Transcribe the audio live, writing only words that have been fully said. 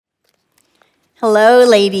Hello,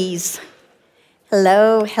 ladies.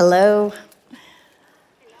 Hello, hello.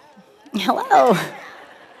 Hello.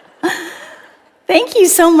 Thank you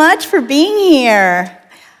so much for being here.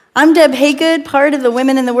 I'm Deb Haygood, part of the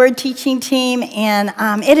Women in the Word teaching team, and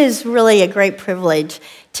it is really a great privilege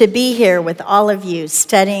to be here with all of you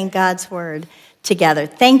studying God's Word together.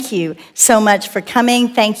 Thank you so much for coming.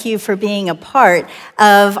 Thank you for being a part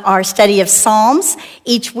of our study of Psalms.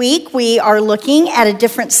 Each week we are looking at a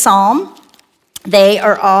different psalm. They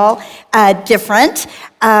are all different.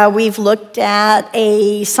 We've looked at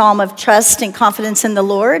a psalm of trust and confidence in the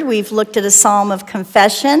Lord. We've looked at a psalm of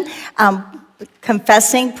confession,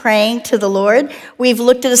 confessing, praying to the Lord. We've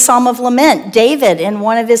looked at a psalm of lament, David in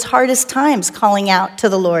one of his hardest times calling out to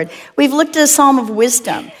the Lord. We've looked at a psalm of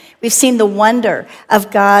wisdom. We've seen the wonder of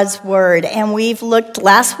God's word. And we've looked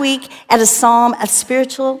last week at a psalm of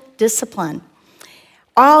spiritual discipline.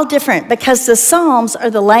 All different because the Psalms are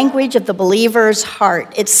the language of the believer's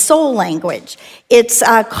heart. It's soul language. It's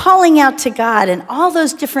calling out to God in all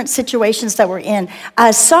those different situations that we're in,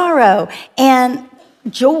 sorrow and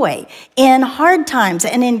joy, in hard times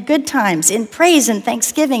and in good times, in praise and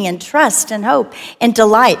thanksgiving and trust and hope and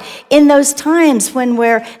delight, in those times when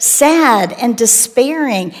we're sad and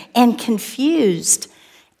despairing and confused,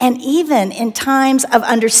 and even in times of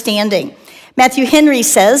understanding. Matthew Henry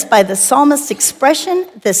says, by the psalmist's expression,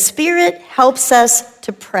 the Spirit helps us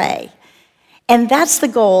to pray. And that's the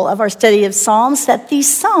goal of our study of Psalms, that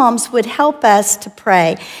these Psalms would help us to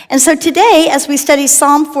pray. And so today, as we study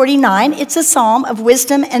Psalm 49, it's a psalm of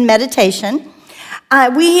wisdom and meditation.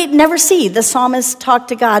 We never see the psalmist talk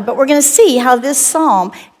to God, but we're going to see how this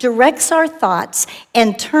psalm directs our thoughts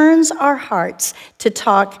and turns our hearts to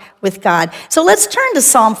talk with God. So let's turn to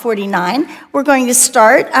Psalm 49. We're going to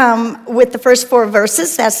start with the first 4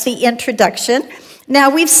 verses. That's the introduction. Now,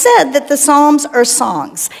 we've said that the Psalms are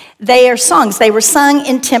songs. They are songs. They were sung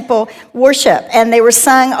in temple worship, and they were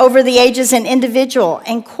sung over the ages in individual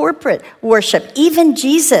and corporate worship. Even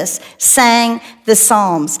Jesus sang the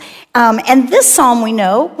Psalms. And this psalm, we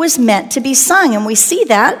know, was meant to be sung, and we see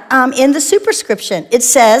that in the superscription. It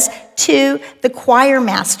says, to the choir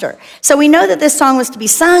master. So we know that this song was to be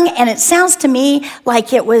sung, and it sounds to me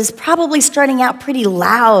like it was probably starting out pretty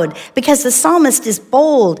loud because the psalmist is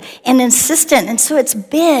bold and insistent, and so it's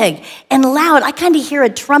big and loud. I kind of hear a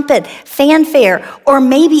trumpet fanfare or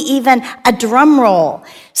maybe even a drum roll.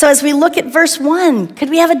 So as we look at verse 1, could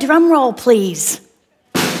we have a drum roll, please?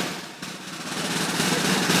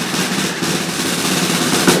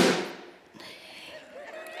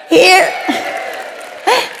 Here.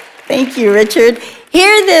 Thank you, Richard.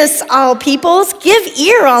 Hear this, all peoples. Give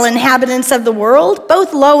ear, all inhabitants of the world,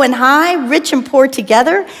 both low and high, rich and poor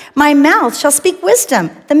together. My mouth shall speak wisdom.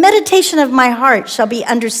 The meditation of my heart shall be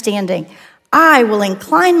understanding. I will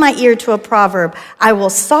incline my ear to a proverb. I will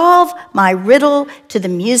solve my riddle to the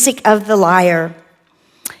music of the lyre.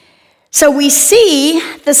 So we see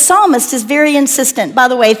the psalmist is very insistent. By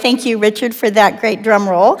the way, thank you, Richard, for that great drum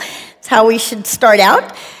roll. It's how we should start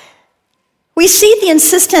out. We see the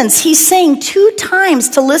insistence. He's saying 2 times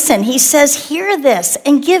to listen. He says, hear this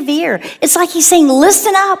and give ear. It's like he's saying,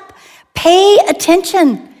 listen up, pay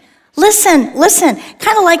attention, listen.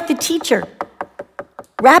 Kind of like the teacher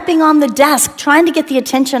rapping on the desk, trying to get the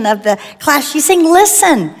attention of the class. She's saying,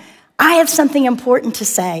 listen, I have something important to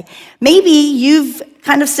say. Maybe you've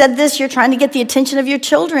kind of said this, you're trying to get the attention of your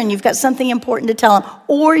children. You've got something important to tell them,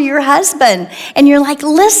 or your husband. And you're like,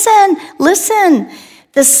 listen.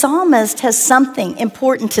 The psalmist has something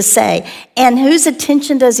important to say. And whose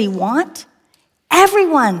attention does he want?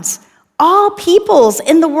 Everyone's. All peoples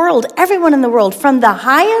in the world, everyone in the world, from the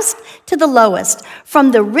highest to the lowest,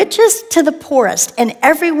 from the richest to the poorest, and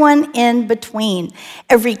everyone in between.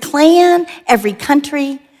 Every clan, every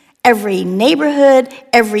country, every neighborhood,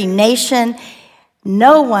 every nation.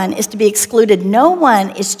 No one is to be excluded. No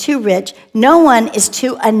one is too rich. No one is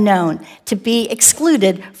too unknown to be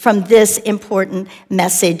excluded from this important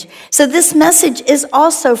message. So this message is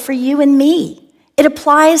also for you and me. It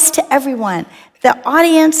applies to everyone. The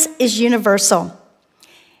audience is universal.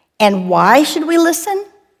 And why should we listen?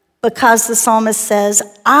 Because the psalmist says,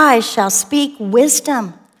 I shall speak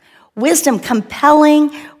wisdom. Wisdom,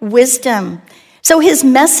 compelling wisdom. So his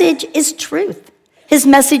message is truth. His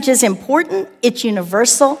message is important, it's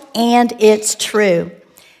universal, and it's true.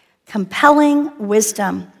 Compelling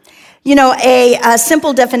wisdom. You know, a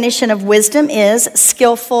simple definition of wisdom is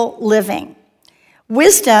skillful living.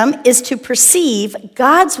 Wisdom is to perceive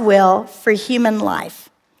God's will for human life.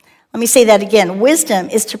 Let me say that again. Wisdom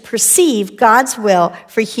is to perceive God's will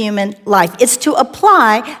for human life. It's to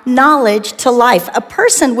apply knowledge to life. A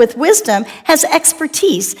person with wisdom has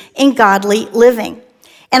expertise in godly living.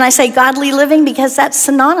 And I say godly living because that's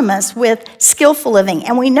synonymous with skillful living.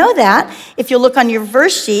 And we know that if you look on your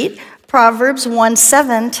verse sheet, Proverbs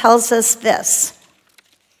 1:7 tells us this.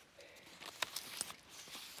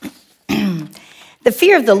 The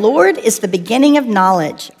fear of the Lord is the beginning of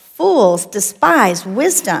knowledge. Fools despise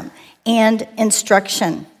wisdom and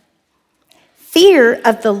instruction. Fear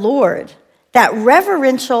of the Lord, that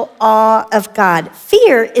reverential awe of God.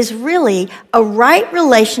 Fear is really a right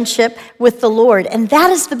relationship with the Lord, and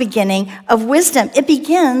that is the beginning of wisdom. It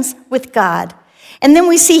begins with God. And then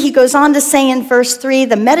we see he goes on to say in verse 3,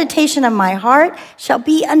 the meditation of my heart shall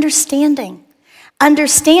be understanding.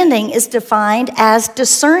 Understanding is defined as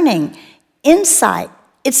discerning, insight.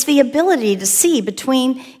 It's the ability to see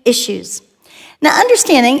between issues. Now,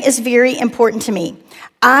 understanding is very important to me.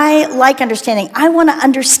 I like understanding. I want to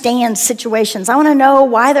understand situations. I want to know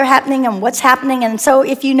why they're happening and what's happening. And so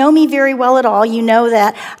if you know me very well at all, you know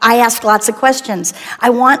that I ask lots of questions. I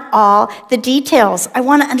want all the details. I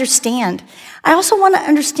want to understand. I also want to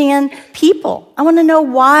understand people. I want to know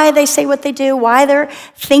why they say what they do, why they're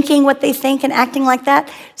thinking what they think and acting like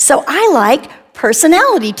that. So I like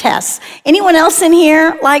personality tests. Anyone else in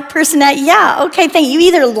here like personality? Yeah, okay, thank you. You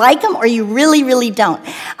either like them or you really, really don't.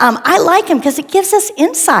 I like them because it gives us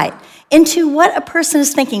insight into what a person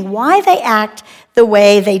is thinking, why they act the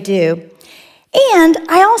way they do. And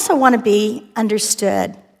I also want to be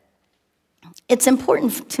understood. It's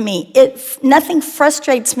important to me. Nothing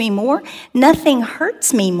frustrates me more, nothing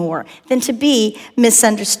hurts me more than to be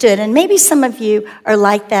misunderstood. And maybe some of you are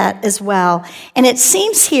like that as well. And it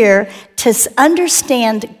seems here to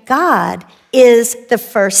understand God is the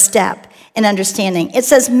first step in understanding. It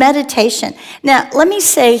says meditation. Now, let me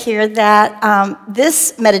say here that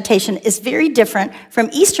this meditation is very different from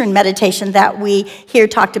Eastern meditation that we hear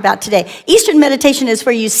talked about today. Eastern meditation is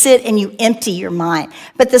where you sit and you empty your mind.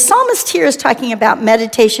 But the psalmist here is talking about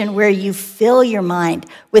meditation where you fill your mind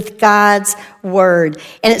with God's word.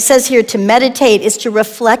 And it says here to meditate is to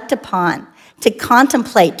reflect upon, to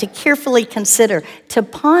contemplate, to carefully consider, to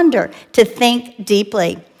ponder, to think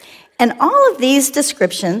deeply. And all of these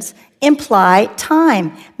descriptions imply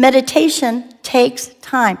time. Meditation takes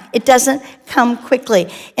time. It doesn't come quickly.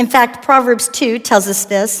 In fact, Proverbs 2 tells us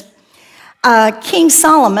this. King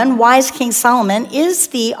Solomon, wise King Solomon, is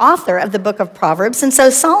the author of the book of Proverbs. And so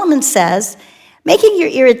Solomon says, making your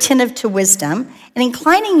ear attentive to wisdom and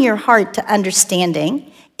inclining your heart to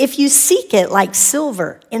understanding, if you seek it like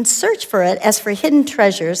silver and search for it as for hidden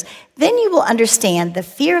treasures, then you will understand the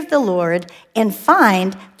fear of the Lord and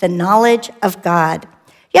find the knowledge of God.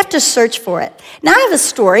 You have to search for it. Now, I have a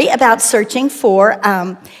story about searching for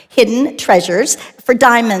hidden treasures, for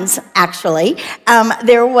diamonds, actually.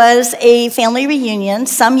 There was a family reunion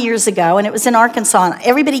some years ago, and it was in Arkansas. And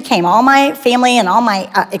everybody came, all my family and all my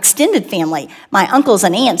extended family, my uncles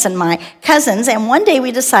and aunts and my cousins. And one day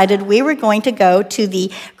we decided we were going to go to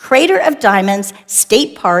the Crater of Diamonds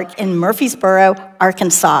State Park in Murfreesboro,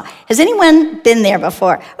 Arkansas. Has anyone been there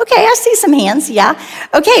before? Okay, I see some hands, yeah.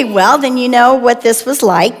 Okay, well, then you know what this was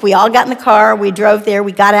like. We all got in the car, we drove there,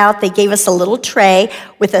 we got out, they gave us a little tray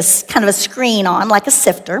with a kind of a screen on, like a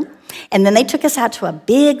sifter, and then they took us out to a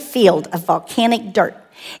big field of volcanic dirt.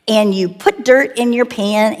 And you put dirt in your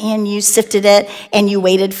pan, and you sifted it, and you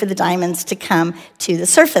waited for the diamonds to come to the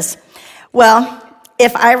surface. Well,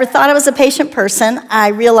 if I ever thought I was a patient person, I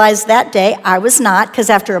realized that day I was not, because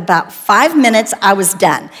after about 5 minutes, I was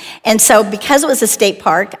done. And so because it was a state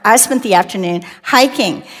park, I spent the afternoon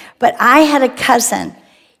hiking. But I had a cousin.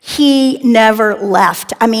 He never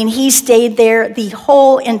left. I mean, he stayed there the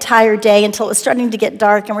whole entire day until it was starting to get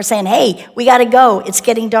dark, and we're saying, hey, we got to go. It's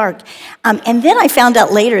getting dark. And then I found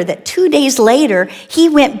out later that 2 days later, he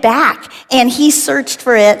went back, and he searched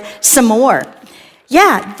for it some more.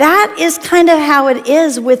 Yeah, that is kind of how it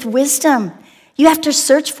is with wisdom. You have to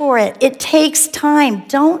search for it. It takes time.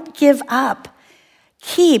 Don't give up.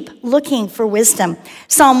 Keep looking for wisdom.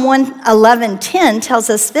 Psalm 111:10 tells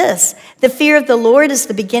us this. The fear of the Lord is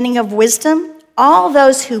the beginning of wisdom. All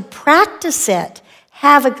those who practice it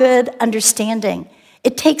have a good understanding.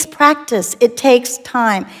 It takes practice. It takes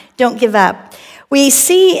time. Don't give up. We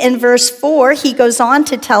see in verse 4, he goes on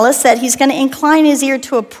to tell us that he's going to incline his ear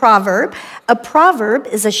to a proverb. A proverb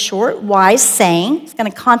is a short, wise saying. He's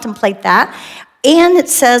going to contemplate that. And it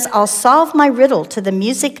says, I'll solve my riddle to the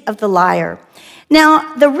music of the lyre.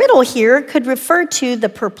 Now, the riddle here could refer to the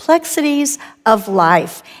perplexities of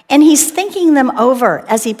life. And he's thinking them over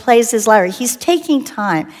as he plays his lyre. He's taking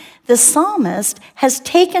time. the psalmist has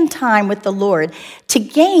taken time with the Lord to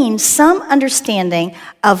gain some understanding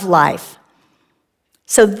of life.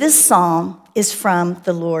 So this psalm is from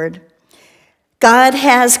the Lord. God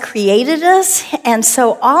has created us, and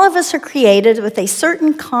so all of us are created with a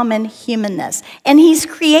certain common humanness. And he's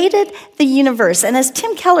created the universe. And as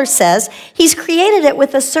Tim Keller says, he's created it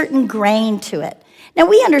with a certain grain to it. Now,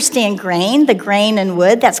 we understand grain, the grain in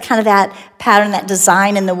wood. That's kind of that pattern, that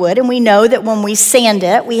design in the wood. And we know that when we sand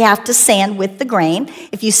it, we have to sand with the grain.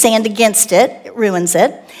 If you sand against it, it ruins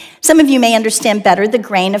it. Some of you may understand better the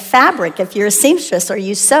grain of fabric if you're a seamstress or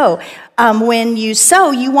you sew. When you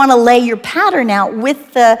sew, you want to lay your pattern out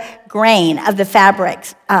with the grain of the fabric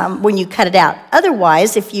when you cut it out.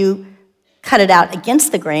 Otherwise, if you cut it out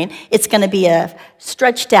against the grain, it's going to be a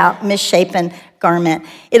stretched out, misshapen garment.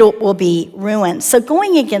 It will be ruined. So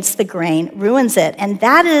going against the grain ruins it. And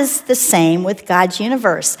that is the same with God's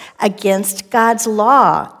universe, against God's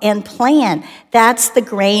law and plan. That's the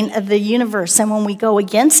grain of the universe. And when we go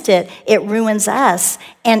against it, it ruins us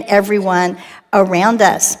and everyone around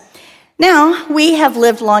us. Now, we have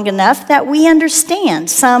lived long enough that we understand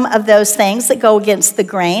some of those things that go against the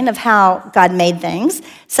grain of how God made things,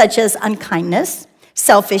 such as unkindness,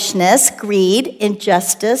 selfishness, greed,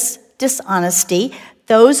 injustice, dishonesty.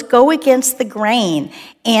 Those go against the grain,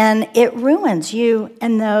 and it ruins you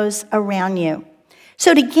and those around you.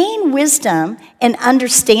 So to gain wisdom and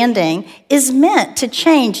understanding is meant to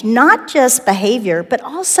change not just behavior, but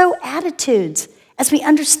also attitudes, as we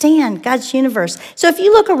understand God's universe. So if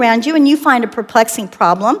you look around you and you find a perplexing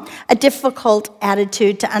problem, a difficult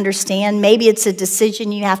attitude to understand, maybe it's a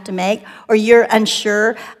decision you have to make, or you're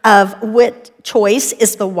unsure of what choice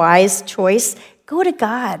is the wise choice, go to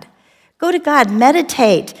God. Go to God.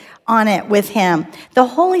 Meditate on it with him. The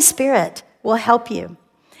Holy Spirit will help you.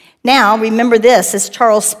 Now, remember this, as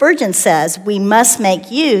Charles Spurgeon says, we must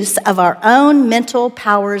make use of our own mental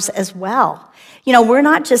powers as well. You know, we're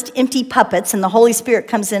not just empty puppets and the Holy Spirit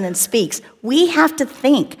comes in and speaks. We have to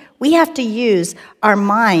think. We have to use our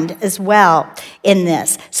mind as well in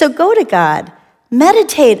this. So go to God.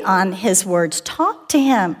 Meditate on his words. Talk to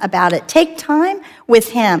him about it. Take time with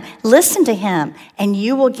him. Listen to him, and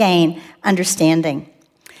you will gain understanding.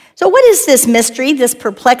 So what is this mystery, this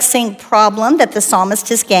perplexing problem that the psalmist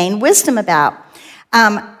has gained wisdom about?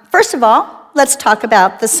 First of all, let's talk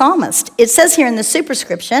about the psalmist. It says here in the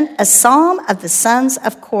superscription, a psalm of the sons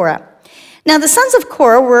of Korah. Now, the sons of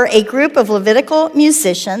Korah were a group of Levitical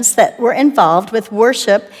musicians that were involved with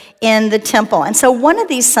worship in the temple. And so one of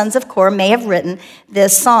these sons of Korah may have written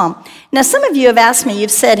this psalm. Now, some of you have asked me, you've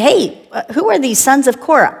said, hey, who are these sons of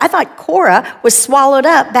Korah? I thought Korah was swallowed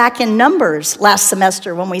up back in Numbers last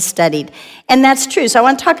semester when we studied. And that's true. So I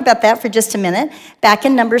want to talk about that for just a minute. Back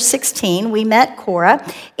in Numbers 16, we met Korah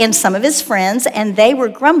and some of his friends, and they were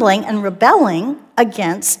grumbling and rebelling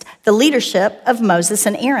against the leadership of Moses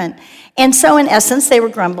and Aaron. And so, in essence, they were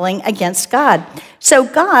grumbling against God. So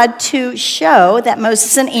God, to show that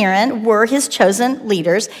Moses and Aaron were his chosen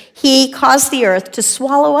leaders, he caused the earth to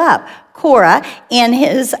swallow up Korah and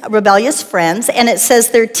his rebellious friends, and it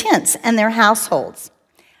says their tents and their households.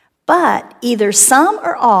 But either some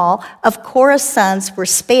or all of Korah's sons were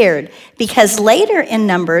spared, because later in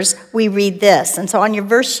Numbers, we read this. And so on your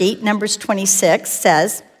verse sheet, Numbers 26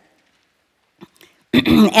 says,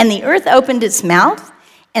 and the earth opened its mouth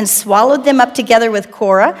and swallowed them up together with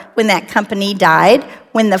Korah when that company died,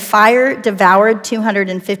 when the fire devoured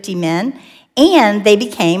 250 men, and they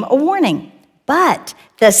became a warning. But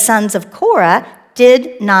the sons of Korah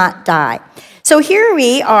did not die. So here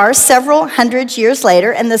we are several hundred years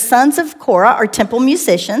later, and the sons of Korah are temple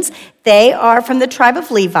musicians. They are from the tribe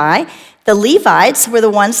of Levi. The Levites were the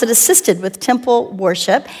ones that assisted with temple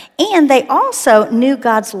worship, and they also knew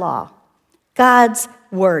God's law, God's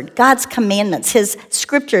word, God's commandments, his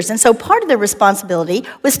scriptures. And so part of their responsibility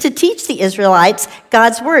was to teach the Israelites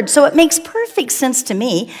God's word. So it makes perfect sense to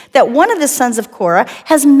me that one of the sons of Korah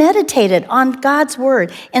has meditated on God's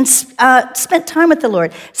word and spent time with the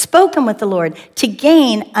Lord, spoken with the Lord to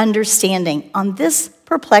gain understanding on this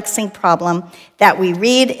perplexing problem that we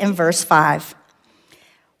read in verse 5.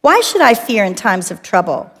 Why should I fear in times of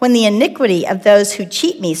trouble when the iniquity of those who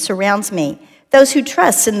cheat me surrounds me? Those who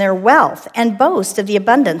trust in their wealth and boast of the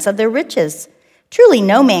abundance of their riches. Truly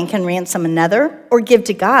no man can ransom another or give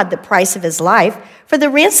to God the price of his life, for the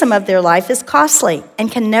ransom of their life is costly and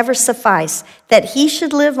can never suffice, that he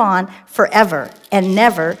should live on forever and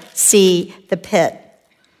never see the pit.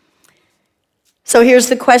 So here's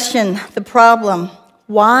the question, the problem.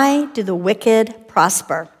 Why do the wicked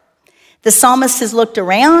prosper? The psalmist has looked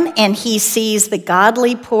around and he sees the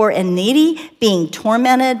godly, poor, and needy being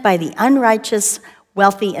tormented by the unrighteous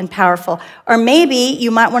wealthy and powerful. Or maybe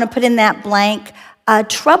you might want to put in that blank,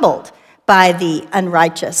 troubled by the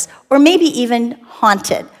unrighteous. Or maybe even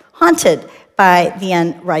haunted by the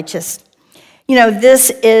unrighteous. You know, this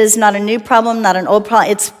is not a new problem, not an old problem.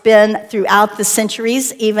 It's been throughout the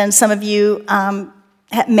centuries. Even some of you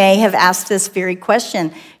may have asked this very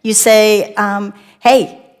question. You say,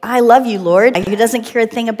 hey, I love you, Lord. He doesn't care a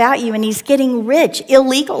thing about you, and he's getting rich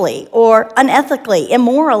illegally or unethically,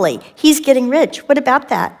 immorally. He's getting rich. What about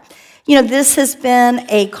that? You know, this has been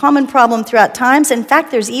a common problem throughout times. In fact,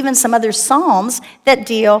 there's even some other Psalms that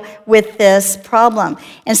deal with this problem.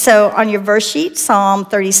 And so on your verse sheet, Psalm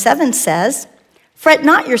 37 says, "Fret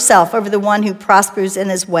not yourself over the one who prospers in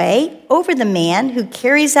his way, over the man who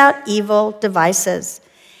carries out evil devices."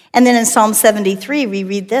 And then in Psalm 73, we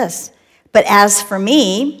read this, "But as for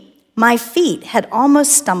me, my feet had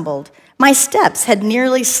almost stumbled. My steps had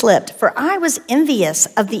nearly slipped, for I was envious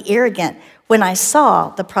of the arrogant when I saw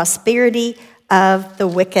the prosperity of the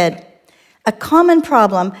wicked." A common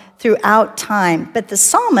problem throughout time, but the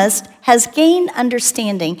psalmist has gained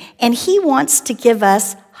understanding, and he wants to give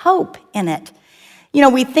us hope in it. You know,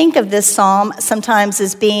 we think of this psalm sometimes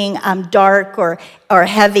as being dark or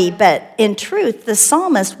heavy, but in truth, the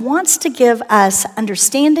psalmist wants to give us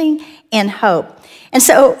understanding and hope. And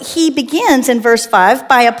so he begins in verse 5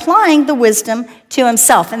 by applying the wisdom to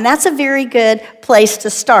himself. And that's a very good place to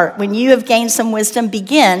start. When you have gained some wisdom,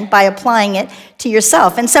 begin by applying it to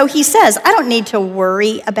yourself. And so he says, I don't need to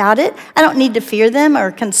worry about it. I don't need to fear them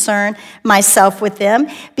or concern myself with them,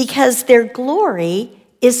 because their glory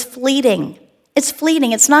is fleeting. It's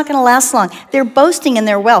fleeting. It's not going to last long. They're boasting in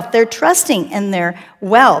their wealth. They're trusting in their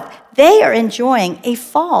wealth. They are enjoying a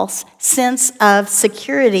false sense of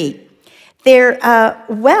security. Their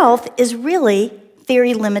wealth is really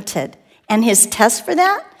very limited. And his test for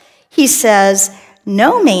that, he says,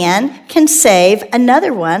 no man can save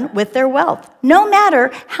another one with their wealth. No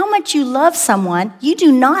matter how much you love someone, you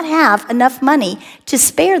do not have enough money to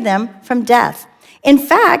spare them from death. In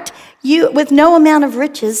fact, with no amount of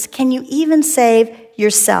riches can you even save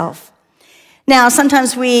yourself. Now,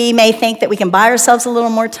 sometimes we may think that we can buy ourselves a little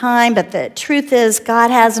more time, but the truth is God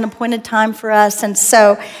has an appointed time for us, and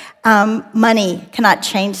so money cannot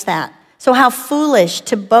change that. So how foolish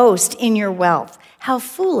to boast in your wealth. How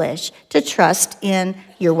foolish to trust in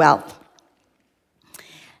your wealth.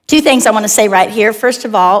 Two things I want to say right here. First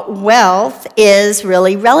of all, wealth is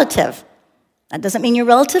really relative. That doesn't mean your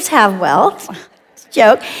relatives have wealth.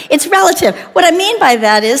 Joke. It's relative. What I mean by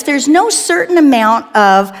that is there's no certain amount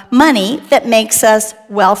of money that makes us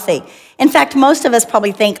wealthy. In fact, most of us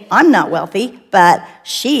probably think, I'm not wealthy, but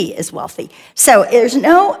she is wealthy. So there's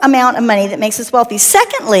no amount of money that makes us wealthy.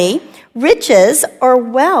 Secondly, riches or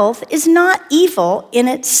wealth is not evil in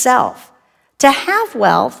itself. To have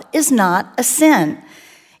wealth is not a sin.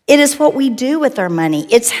 It is what we do with our money.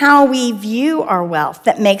 It's how we view our wealth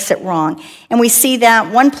that makes it wrong. And we see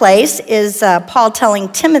that one place is Paul telling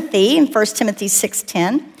Timothy in 1 Timothy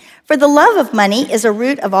 6:10, "For the love of money is a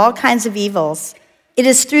root of all kinds of evils. It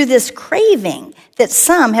is through this craving that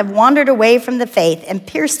some have wandered away from the faith and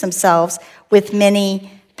pierced themselves with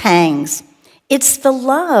many pangs." It's the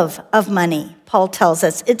love of money, Paul tells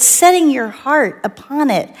us. It's setting your heart upon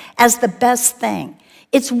it as the best thing.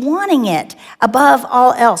 It's wanting it above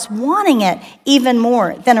all else, wanting it even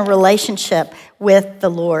more than a relationship with the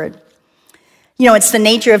Lord. You know, it's the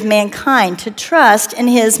nature of mankind to trust in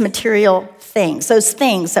his material things, those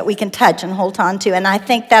things that we can touch and hold on to. And I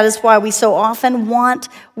think that is why we so often want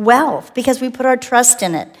wealth, because we put our trust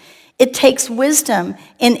in it. It takes wisdom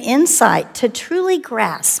and insight to truly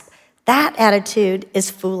grasp that attitude is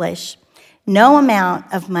foolish. No amount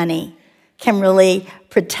of money can really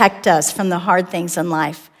protect us from the hard things in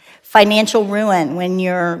life. Financial ruin when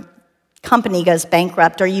your company goes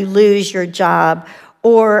bankrupt or you lose your job,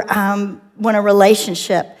 or when a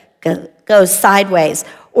relationship goes sideways,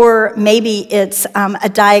 or maybe it's a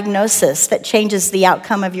diagnosis that changes the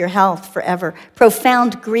outcome of your health forever.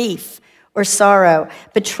 Profound grief or sorrow,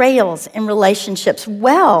 betrayals in relationships.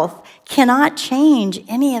 Wealth cannot change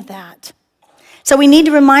any of that. So we need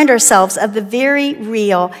to remind ourselves of the very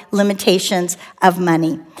real limitations of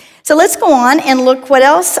money. So let's go on and look what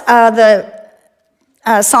else the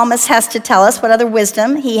psalmist has to tell us, what other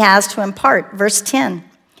wisdom he has to impart. Verse 10.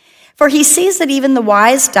 "For he sees that even the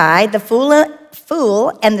wise die, the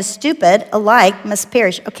fool and the stupid alike must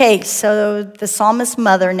perish." Okay, so the psalmist's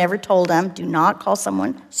mother never told him, do not call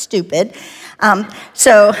someone stupid.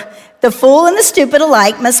 So the fool and the stupid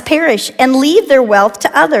alike must perish and leave their wealth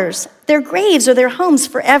to others. Their graves are their homes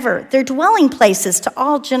forever, their dwelling places to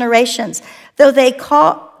all generations. Though they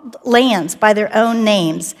call lands by their own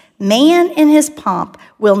names, Man in his pomp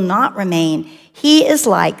will not remain. He is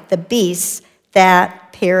like the beasts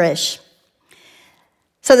that perish.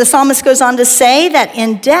 So the psalmist goes on to say that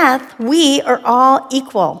in death, we are all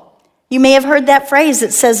equal. You may have heard that phrase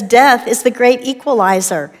that says death is the great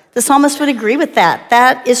equalizer. The psalmist would agree with that.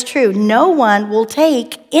 That is true. No one will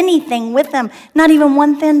take anything with them, not even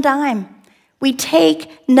one thin dime. We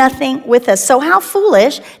take nothing with us. So how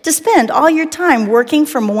foolish to spend all your time working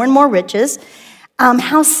for more and more riches.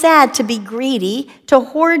 How sad to be greedy, to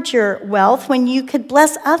hoard your wealth when you could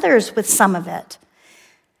bless others with some of it.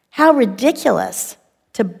 How ridiculous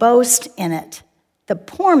to boast in it. The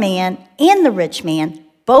poor man and the rich man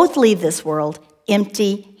both leave this world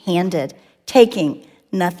empty-handed, taking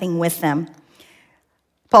nothing with them.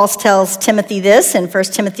 Paul tells Timothy this in 1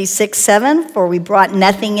 Timothy 6:7, for we brought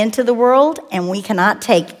nothing into the world, and we cannot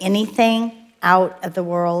take anything out of the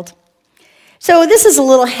world. So this is a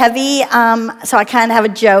little heavy, so I kind of have a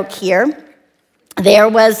joke here. There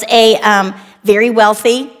was a very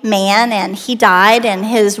wealthy man, and he died, and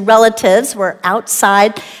his relatives were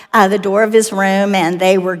outside the door of his room, and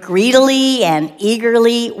they were greedily and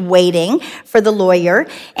eagerly waiting for the lawyer.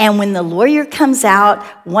 And when the lawyer comes out,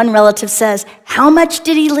 one relative says, "How much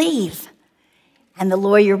did he leave?" And the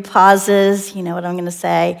lawyer pauses. You know what I'm going to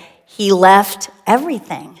say? He left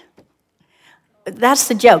everything. That's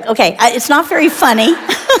the joke. Okay, it's not very funny.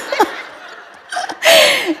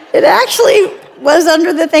 It actually was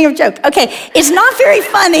under the thing of joke. Okay, it's not very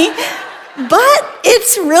funny, but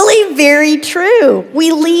it's really very true.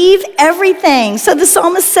 We leave everything. So the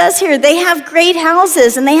psalmist says here, they have great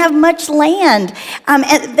houses and they have much land. And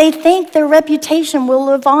they think their reputation will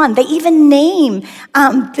live on. They even name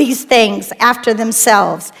these things after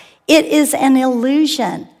themselves. It is an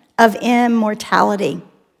illusion of immortality.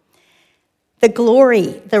 The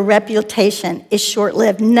glory, the reputation is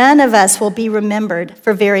short-lived. None of us will be remembered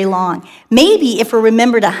for very long. Maybe if we're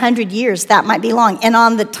remembered 100 years, that might be long. And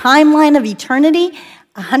on the timeline of eternity,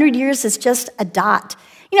 100 years is just a dot.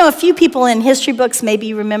 You know, a few people in history books may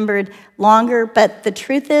be remembered longer, but the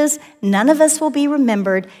truth is, none of us will be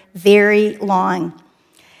remembered very long.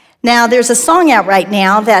 Now, there's a song out right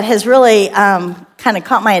now that has really kind of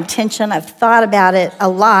caught my attention. I've thought about it a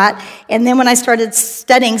lot. And then when I started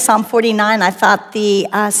studying Psalm 49, I thought the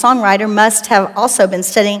songwriter must have also been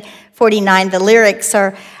studying 49. The lyrics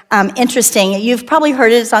are interesting. You've probably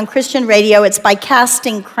heard it. It's on Christian radio. It's by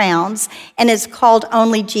Casting Crowns, and it's called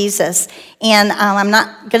Only Jesus. And I'm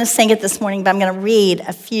not going to sing it this morning, but I'm going to read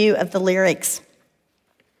a few of the lyrics.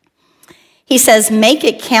 He says, make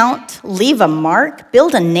it count, leave a mark,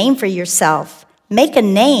 build a name for yourself. Make a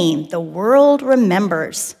name the world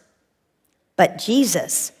remembers. But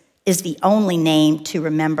Jesus is the only name to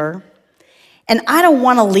remember. And I don't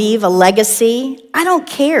want to leave a legacy. I don't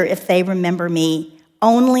care if they remember me.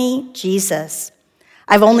 Only Jesus.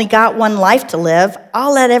 I've only got one life to live.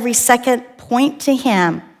 I'll let every second point to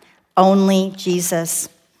him. Only Jesus.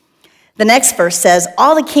 The next verse says,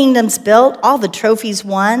 all the kingdoms built, all the trophies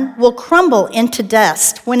won, will crumble into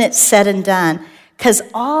dust when it's said and done. Because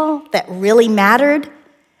all that really mattered,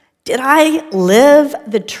 did I live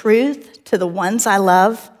the truth to the ones I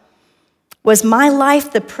love? Was my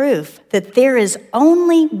life the proof that there is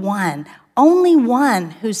only one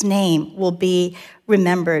whose name will be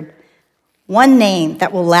remembered? One name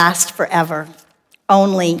that will last forever,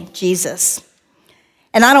 only Jesus.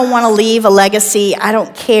 And I don't want to leave a legacy. I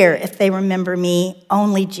don't care if they remember me,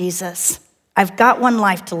 only Jesus. I've got one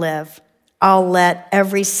life to live. I'll let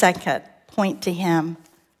every second point to him,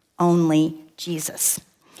 only Jesus.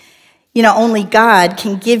 You know, only God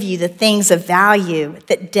can give you the things of value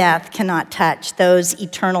that death cannot touch, those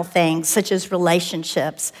eternal things, such as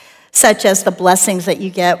relationships, such as the blessings that you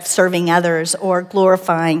get serving others or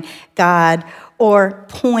glorifying God or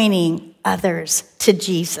pointing others to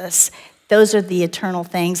Jesus. Those are the eternal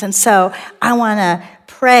things. And so I want to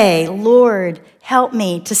pray, Lord, help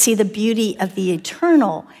me to see the beauty of the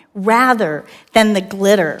eternal rather than the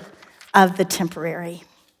glitter of the temporary.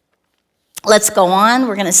 Let's go on.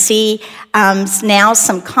 We're going to see now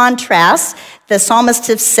some contrasts. The psalmist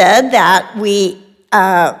has said that we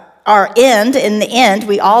in the end,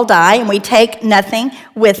 we all die and we take nothing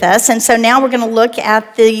with us. And so now we're going to look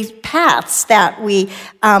at the paths that we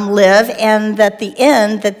live and that the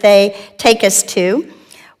end that they take us to.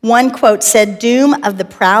 One quote said, doom of the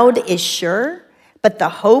proud is sure, but the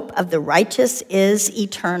hope of the righteous is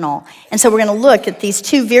eternal. And so we're going to look at these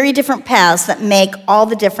two very different paths that make all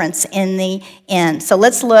the difference in the end. So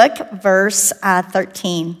let's look, verse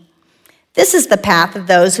 13. This is the path of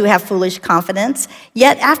those who have foolish confidence,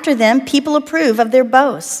 yet after them people approve of their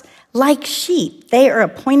boasts. Like sheep, they are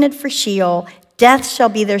appointed for Sheol, Death shall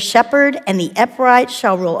be their shepherd, and the upright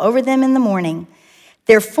shall rule over them in the morning.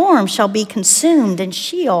 Their form shall be consumed in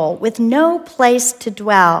Sheol, with no place to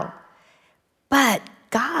dwell. But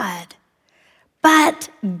God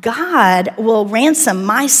will ransom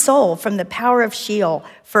my soul from the power of Sheol,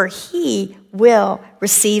 for he will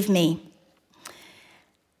receive me.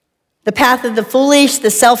 The path of the foolish, the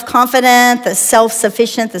self-confident, the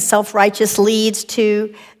self-sufficient, the self-righteous leads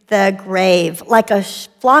to the grave, like a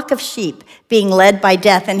flock of sheep being led by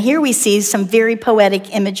death. And here we see some very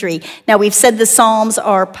poetic imagery. Now, we've said the Psalms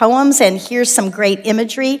are poems, and here's some great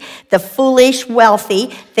imagery. The foolish,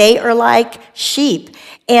 wealthy, they are like sheep.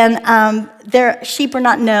 And their sheep are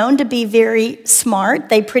not known to be very smart.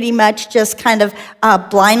 They pretty much just kind of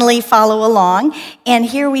blindly follow along. And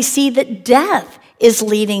here we see that death is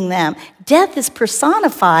leading them. Death is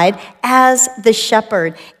personified as the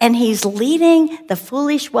shepherd, and he's leading the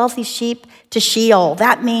foolish, wealthy sheep to Sheol.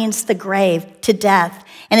 That means the grave, to death.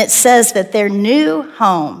 And it says that their new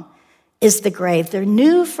home is the grave. Their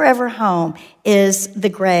new forever home is the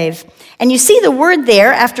grave. And you see the word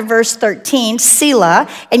there after verse 13, Selah,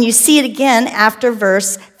 and you see it again after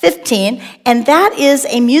verse 15, and that is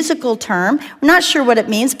a musical term. We're not sure what it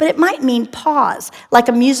means, but it might mean pause, like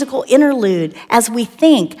a musical interlude as we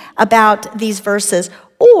think about these verses.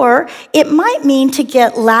 Or it might mean to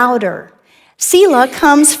get louder. Selah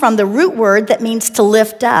comes from the root word that means to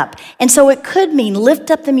lift up. And so it could mean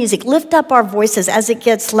lift up the music, lift up our voices as it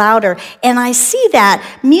gets louder. And I see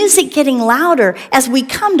that music getting louder as we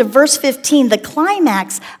come to verse 15, the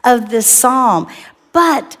climax of this psalm.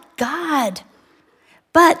 But God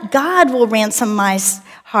will ransom my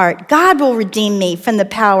heart. God will redeem me from the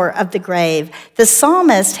power of the grave. The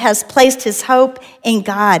psalmist has placed his hope in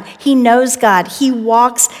God. He knows God. He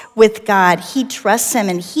walks with God. He trusts him,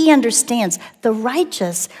 and he understands the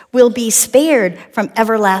righteous will be spared from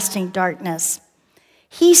everlasting darkness.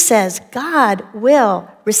 He says, God will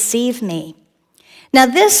receive me. Now,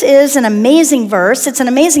 this is an amazing verse. It's an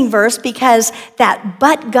amazing verse because that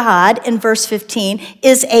but God in verse 15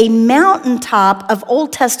 is a mountaintop of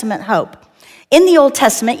Old Testament hope. In the Old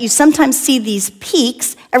Testament, you sometimes see these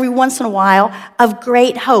peaks every once in a while of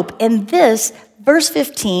great hope. And this, verse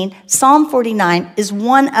 15, Psalm 49, is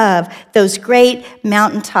one of those great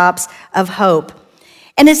mountaintops of hope.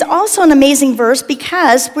 And it's also an amazing verse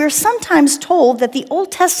because we're sometimes told that the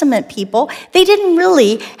Old Testament people, they didn't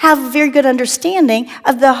really have a very good understanding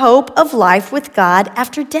of the hope of life with God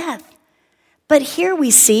after death. But here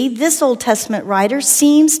we see this Old Testament writer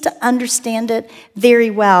seems to understand it very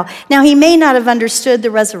well. Now, he may not have understood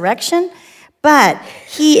the resurrection, but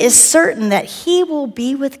he is certain that he will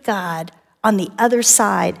be with God on the other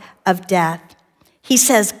side of death. He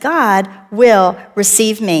says, God will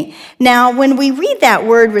receive me. Now, when we read that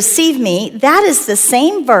word, receive me, that is the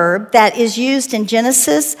same verb that is used in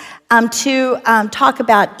Genesis to talk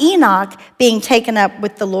about Enoch being taken up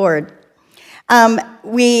with the Lord.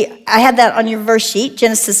 I had that on your verse sheet,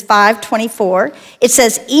 Genesis 5:24. It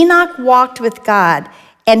says, Enoch walked with God,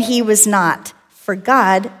 and he was not, for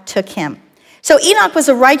God took him. So Enoch was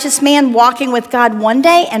a righteous man walking with God one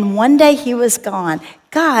day, and one day he was gone.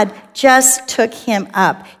 God just took him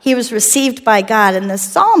up. He was received by God, and the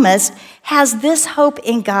psalmist has this hope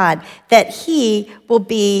in God that he will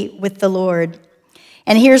be with the Lord.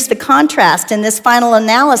 And here's the contrast in this final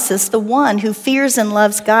analysis. The one who fears and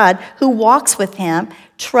loves God, who walks with him,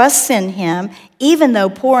 trusts in him, even though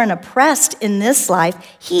poor and oppressed in this life,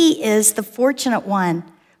 he is the fortunate one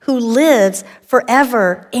who lives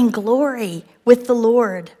forever in glory with the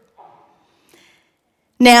Lord.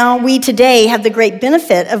 Now, we today have the great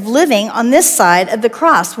benefit of living on this side of the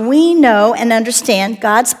cross. We know and understand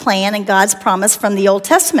God's plan and God's promise from the Old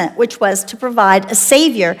Testament, which was to provide a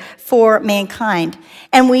Savior for mankind.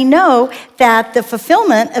 And we know that the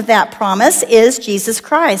fulfillment of that promise is Jesus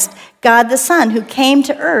Christ, God the Son, who came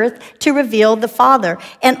to earth to reveal the Father,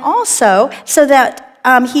 and also so that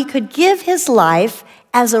he could give his life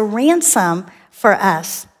as a ransom for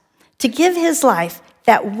us, to give his life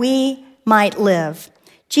that we might live.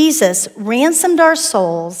 Jesus ransomed our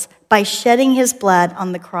souls by shedding his blood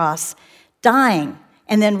on the cross, dying,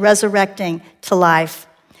 and then resurrecting to life.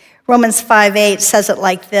 Romans 5:8 says it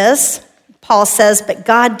like this. Paul says, but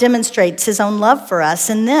God demonstrates his own love for us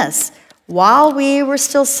in this: while we were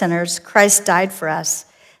still sinners, Christ died for us.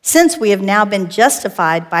 Since we have now been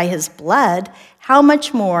justified by his blood, how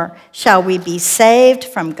much more shall we be saved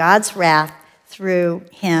from God's wrath through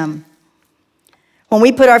him? When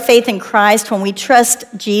we put our faith in Christ, when we trust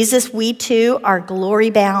Jesus, we too are glory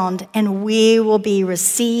bound, and we will be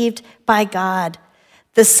received by God.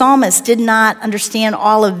 The psalmist did not understand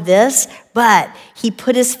all of this, but he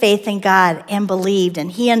put his faith in God and believed,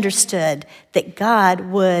 and he understood that God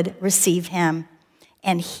would receive him,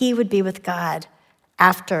 and he would be with God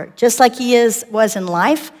after. Just like he was in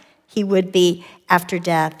life, he would be after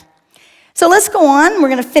death. So let's go on. We're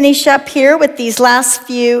going to finish up here with these last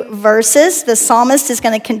few verses. The psalmist is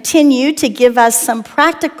going to continue to give us some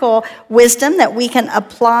practical wisdom that we can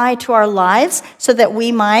apply to our lives so that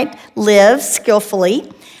we might live skillfully.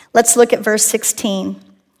 Let's look at verse 16.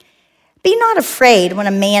 Be not afraid when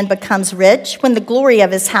a man becomes rich, when the glory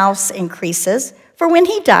of his house increases. For when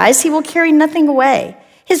he dies, he will carry nothing away.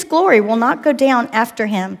 His glory will not go down after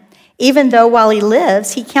him, even though while he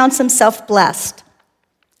lives, he counts himself blessed.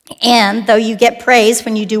 And though you get praise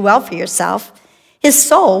when you do well for yourself, his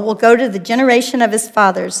soul will go to the generation of his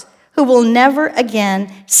fathers, who will never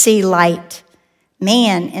again see light.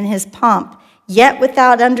 Man in his pomp, yet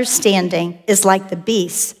without understanding, is like the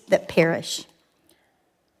beasts that perish.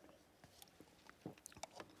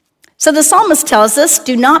 So the psalmist tells us,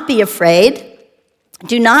 do not be afraid,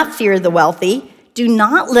 do not fear the wealthy, do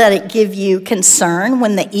not let it give you concern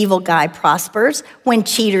when the evil guy prospers, when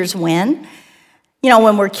cheaters win. You know,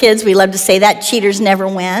 when we're kids, we love to say that cheaters never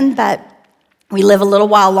win, but we live a little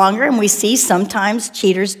while longer and we see sometimes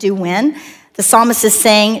cheaters do win. The psalmist is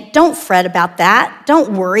saying, don't fret about that.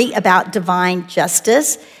 Don't worry about divine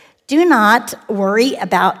justice. Do not worry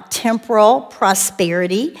about temporal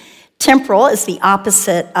prosperity. Temporal is the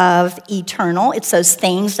opposite of eternal. It's those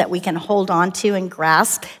things that we can hold on to and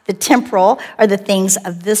grasp. The temporal are the things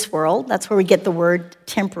of this world. That's where we get the word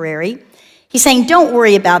temporary. He's saying, don't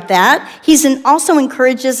worry about that. He also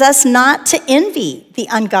encourages us not to envy the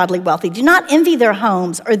ungodly wealthy. Do not envy their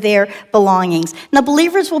homes or their belongings. Now,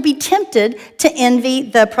 believers will be tempted to envy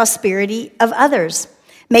the prosperity of others.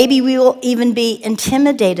 Maybe we will even be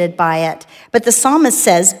intimidated by it. But the psalmist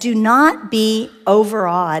says, do not be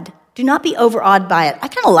overawed. Do not be overawed by it. I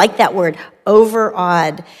kind of like that word,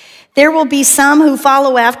 overawed. There will be some who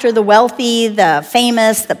follow after the wealthy, the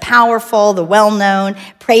famous, the powerful, the well-known,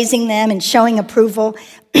 praising them and showing approval.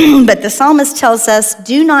 But the psalmist tells us,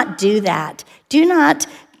 do not do that. Do not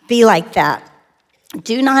be like that.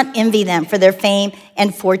 Do not envy them, for their fame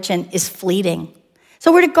and fortune is fleeting.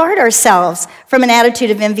 So we're to guard ourselves from an attitude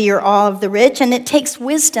of envy or awe of the rich, and it takes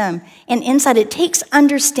wisdom and insight. It takes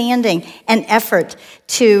understanding and effort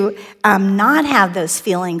to not have those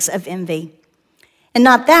feelings of envy. And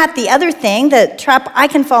not that, the other thing, the trap I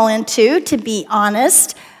can fall into, to be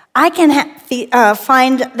honest, I can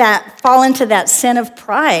fall into that sin of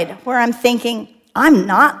pride where I'm thinking, I'm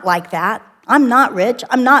not like that. I'm not rich.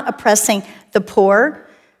 I'm not oppressing the poor.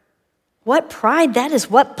 What pride that is,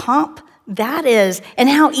 what pomp that is, and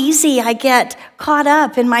how easy I get caught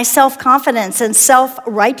up in my self-confidence and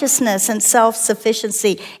self-righteousness and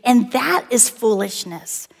self-sufficiency. And that is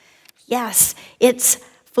foolishness. Yes, it's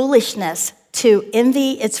foolishness to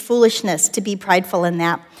envy. It's foolishness to be prideful in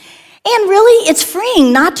that. And really, it's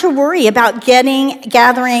freeing not to worry about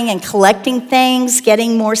gathering and collecting things,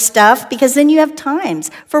 getting more stuff, because then you have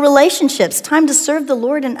times for relationships, time to serve the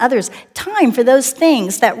Lord and others, time for those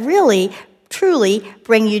things that really, truly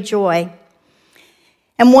bring you joy.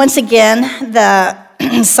 And once again,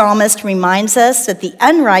 the psalmist reminds us that the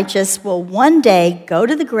unrighteous will one day go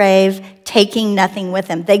to the grave taking nothing with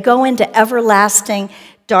them. They go into everlasting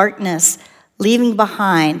darkness, leaving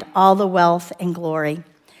behind all the wealth and glory.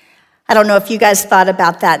 I don't know if you guys thought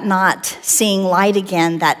about that, not seeing light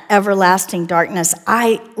again, that everlasting darkness.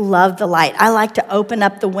 I love the light. I like to open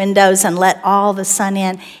up the windows and let all the sun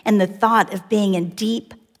in. And the thought of being in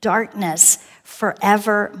deep darkness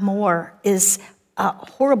forevermore is a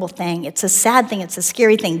horrible thing. It's a sad thing. It's a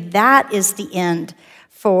scary thing. That is the end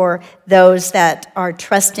for those that are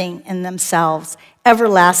trusting in themselves.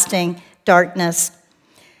 Everlasting darkness.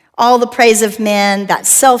 All the praise of men, that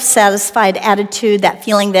self-satisfied attitude, that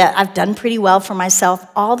feeling that I've done pretty well for myself,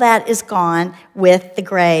 all that is gone with the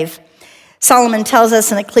grave. Solomon tells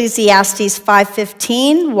us in Ecclesiastes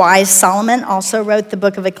 5:15, wise Solomon also wrote the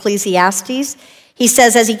book of Ecclesiastes. He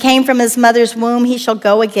says, as he came from his mother's womb, he shall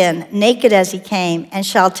go again, naked as he came, and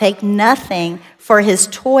shall take nothing for his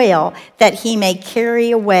toil that he may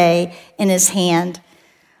carry away in his hand.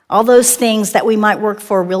 All those things that we might work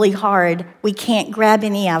for really hard, we can't grab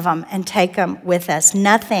any of them and take them with us.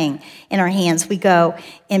 Nothing in our hands. We go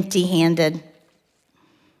empty-handed.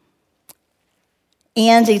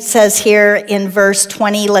 And it says here in verse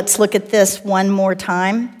 20, let's look at this one more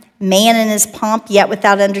time. Man in his pomp, yet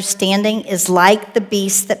without understanding, is like the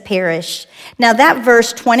beasts that perish. Now that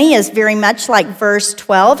verse 20 is very much like verse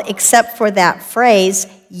 12, except for that phrase,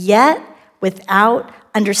 yet without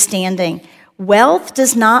understanding. Wealth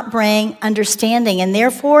does not bring understanding, and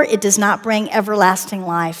therefore it does not bring everlasting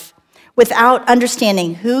life. Without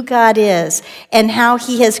understanding who God is and how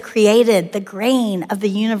he has created the grain of the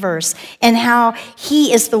universe and how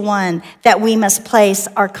he is the one that we must place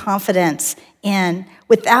our confidence in,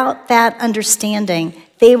 without that understanding,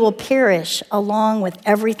 they will perish along with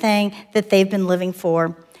everything that they've been living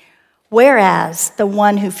for. Whereas the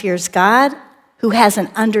one who fears God, who has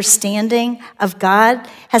an understanding of God,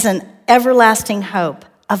 has an everlasting hope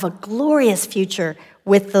of a glorious future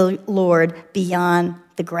with the Lord beyond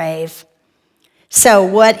the grave. So,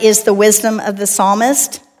 what is the wisdom of the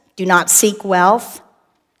psalmist? Do not seek wealth.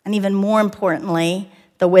 And even more importantly,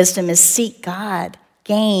 the wisdom is seek God,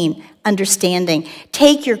 gain understanding.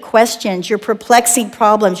 Take your questions, your perplexing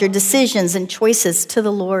problems, your decisions and choices to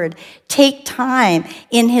the Lord. Take time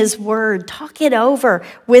in his word. Talk it over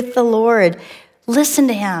with the Lord. Listen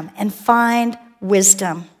to him and find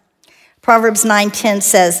wisdom. Proverbs 9:10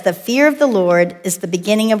 says, "The fear of the Lord is the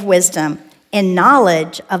beginning of wisdom, and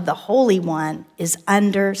knowledge of the Holy One is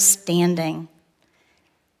understanding."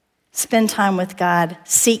 Spend time with God.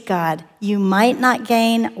 Seek God. You might not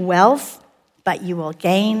gain wealth, but you will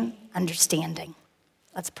gain understanding.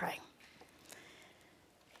 Let's pray.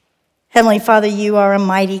 Heavenly Father, you are a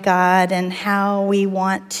mighty God, and how we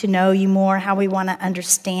want to know you more, how we want to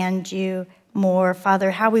understand you more,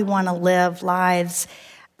 Father, how we want to live lives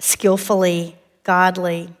skillfully,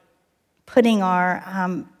 godly, putting our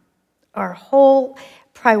whole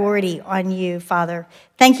priority on you, Father.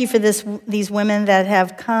 Thank you for these women that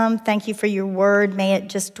have come. Thank you for your word. May it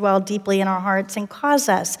just dwell deeply in our hearts and cause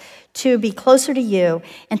us to be closer to you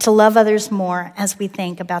and to love others more as we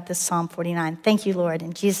think about this Psalm 49. Thank you, Lord.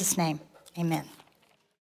 In Jesus' name, amen.